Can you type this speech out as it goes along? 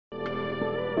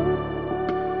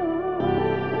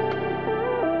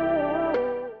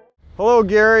Hello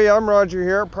Gary, I'm Roger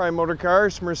here at Prime Motor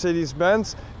Cars,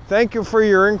 Mercedes-Benz. Thank you for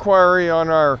your inquiry on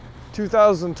our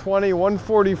 2020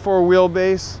 144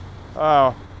 wheelbase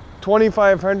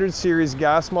 2500 series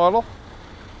gas model.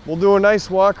 We'll do a nice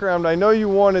walk around. I know you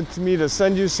wanted me to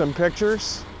send you some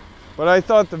pictures, but I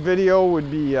thought the video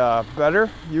would be better,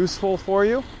 useful for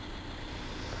you.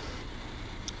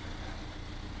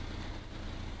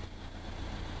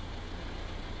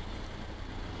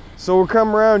 So we'll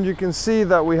come around, you can see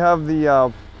that we have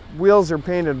the wheels are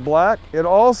painted black. It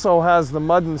also has the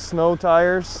mud and snow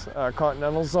tires,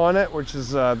 Continentals on it, which is,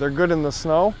 they're good in the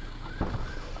snow.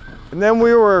 And then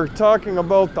we were talking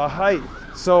about the height.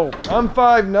 So I'm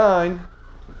 5'9",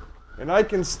 and I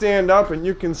can stand up, and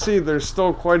you can see there's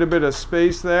still quite a bit of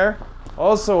space there.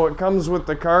 Also, it comes with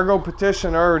the cargo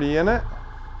partition already in it.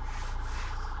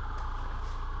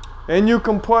 And you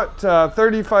can put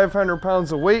 3,500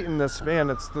 pounds of weight in this van.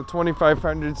 It's the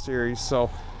 2500 series. So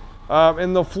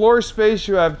in the floor space,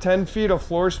 you have 10 feet of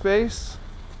floor space.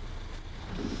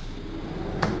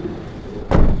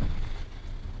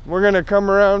 We're going to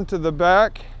come around to the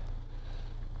back.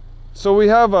 So we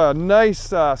have a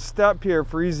nice step here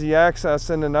for easy access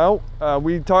in and out.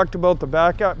 We talked about the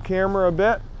backup camera a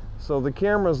bit. So the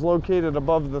camera is located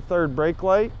above the third brake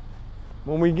light.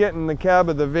 When we get in the cab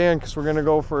of the van, because we're going to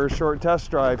go for a short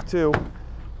test drive too.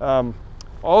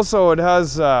 Also, it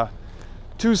has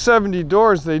 270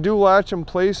 doors. They do latch in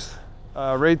place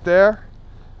right there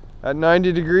at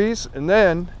 90 degrees, and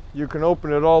then you can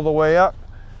open it all the way up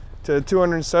to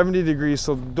 270 degrees,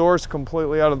 so the door's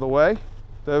completely out of the way.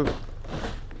 The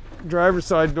driver's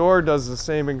side door does the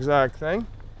same exact thing,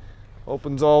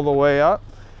 opens all the way up,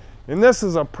 and this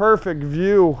is a perfect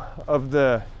view of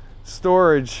the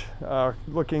storage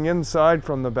looking inside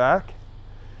from the back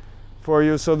for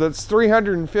you. So that's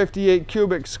 358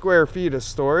 cubic square feet of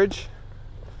storage.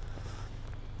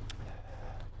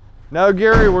 Now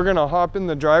Gary, we're going to hop in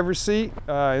the driver's seat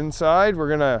inside. We're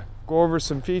going to go over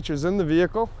some features in the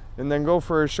vehicle and then go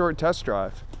for a short test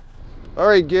drive.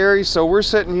 Alright Gary, so we're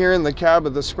sitting here in the cab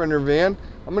of the Sprinter van.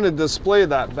 I'm going to display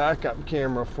that backup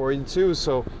camera for you too.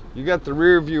 So you got the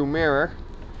rear view mirror,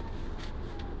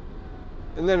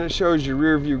 and then it shows your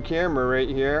rear view camera right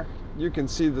here. You can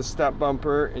see the step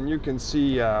bumper, and you can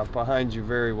see behind you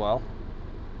very well.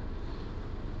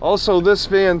 Also, this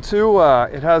van too,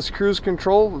 it has cruise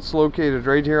control. It's located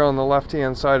right here on the left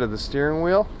hand side of the steering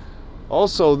wheel.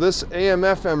 Also, this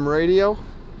AM/FM radio,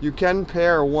 you can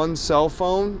pair one cell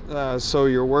phone so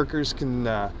your workers can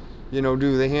you know,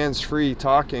 do the hands-free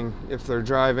talking if they're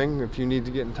driving, if you need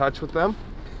to get in touch with them.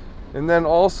 And then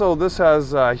also this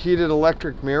has heated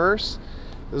electric mirrors.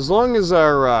 As long as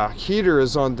our heater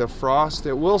is on defrost,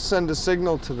 it will send a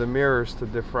signal to the mirrors to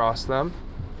defrost them.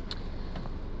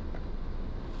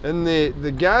 And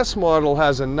the gas model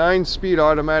has a 9-speed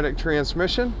automatic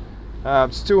transmission.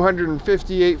 It's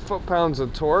 258 foot-pounds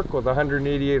of torque with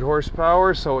 188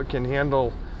 horsepower, so it can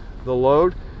handle the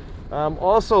load.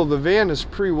 Also, the van is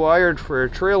pre-wired for a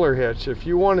trailer hitch. If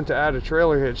you wanted to add a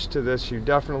trailer hitch to this, you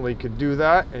definitely could do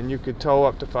that, and you could tow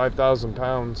up to 5,000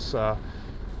 pounds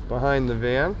behind the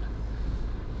van.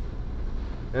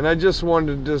 And I just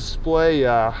wanted to display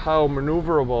how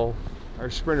maneuverable our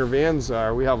Sprinter vans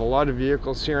are. We have a lot of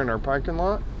vehicles here in our parking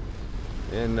lot,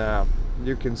 and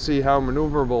you can see how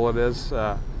maneuverable it is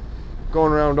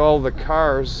going around all the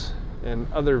cars and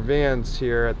other vans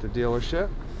here at the dealership.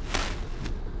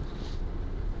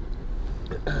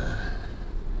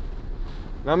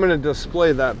 I'm going to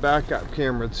display that backup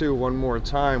camera too one more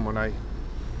time when I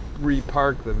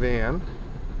repark the van.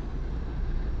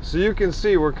 So you can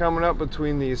see we're coming up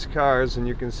between these cars, and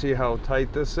you can see how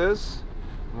tight this is.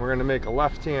 And we're going to make a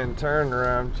left-hand turn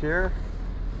around here.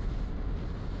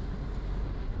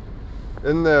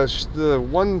 And the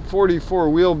 144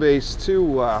 wheelbase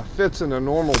too fits in a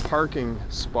normal parking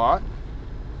spot.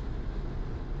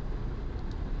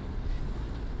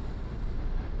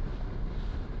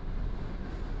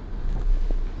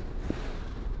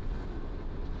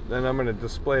 Then I'm going to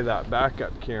display that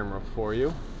backup camera for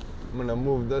you. I'm going to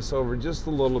move this over just a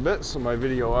little bit so my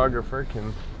videographer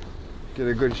can get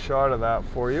a good shot of that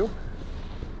for you.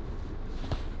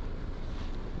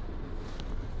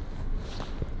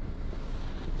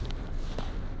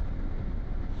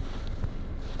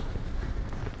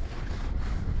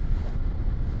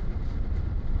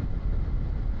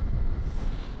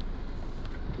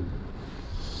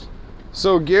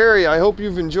 So Gary, I hope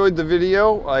you've enjoyed the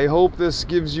video. I hope this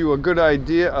gives you a good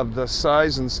idea of the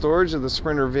size and storage of the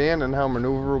Sprinter van and how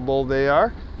maneuverable they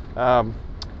are.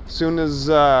 as soon as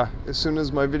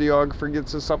my videographer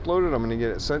gets this uploaded, I'm going to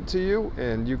get it sent to you,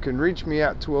 and you can reach me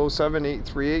at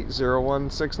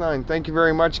 207-838-0169. Thank you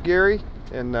very much, Gary,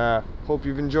 and hope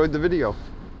you've enjoyed the video.